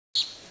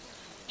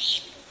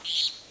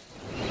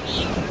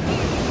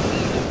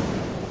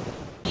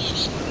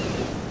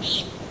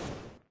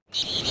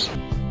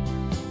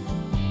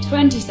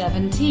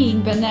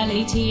2017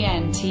 Benelli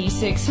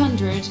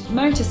Tnt600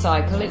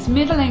 motorcycle. It's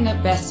middling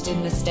at best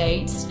in the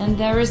States, and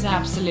there is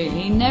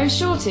absolutely no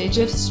shortage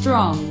of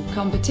strong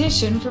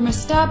competition from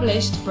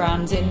established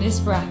brands in this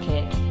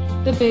bracket.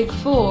 The Big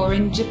Four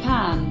in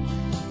Japan,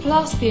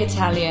 plus the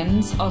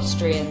Italians,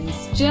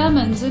 Austrians,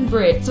 Germans and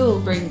Brits all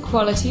bring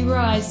quality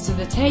rise to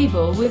the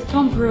table with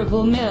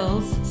comparable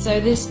mills, so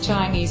this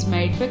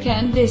Chinese-made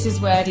weekend, this is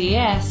where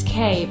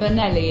DOHC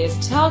Benelli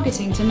is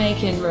targeting to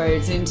make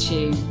inroads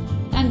into,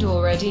 and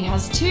already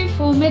has two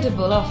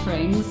formidable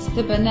offerings,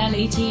 the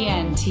Benelli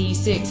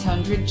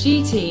Tnt600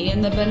 GT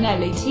and the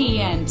Benelli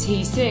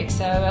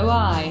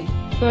Tnt600i.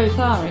 Both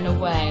are in a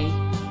way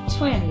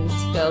twins,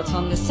 built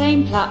on the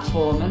same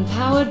platform and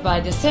powered by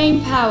the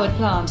same powered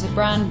plant, a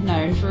brand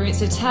known for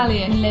its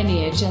Italian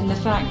lineage and the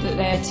fact that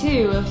they are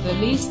two of the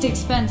least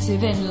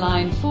expensive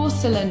inline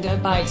four-cylinder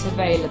bikes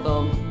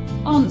available.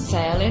 On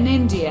sale in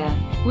India.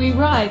 We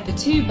ride the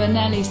two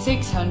Benelli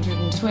 600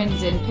 and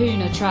twins in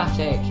Pune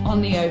traffic,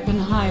 on the open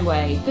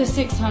highway. The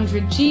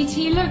 600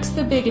 GT looks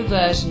the bigger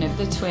version of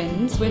the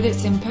twins, with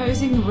its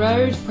imposing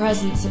road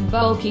presence and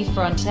bulky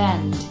front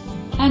end.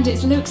 And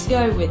its looks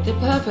go with the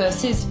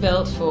purpose it's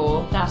built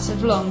for, that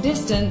of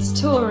long-distance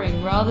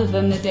touring rather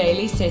than the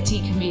daily city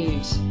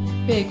commute.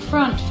 Big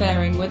front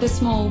fairing with a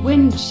small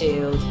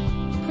windshield.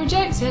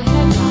 Projector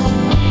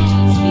headlamp.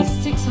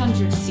 The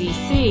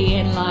 600cc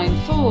inline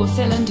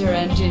four-cylinder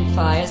engine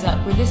fires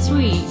up with a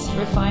sweet,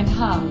 refined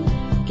hum.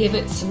 Give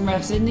it some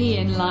revs and the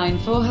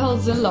inline four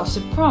holds a lot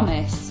of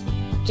promise.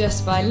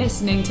 Just by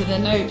listening to the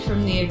note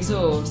from the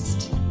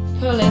exhaust.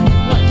 Pull in the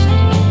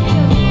clutch.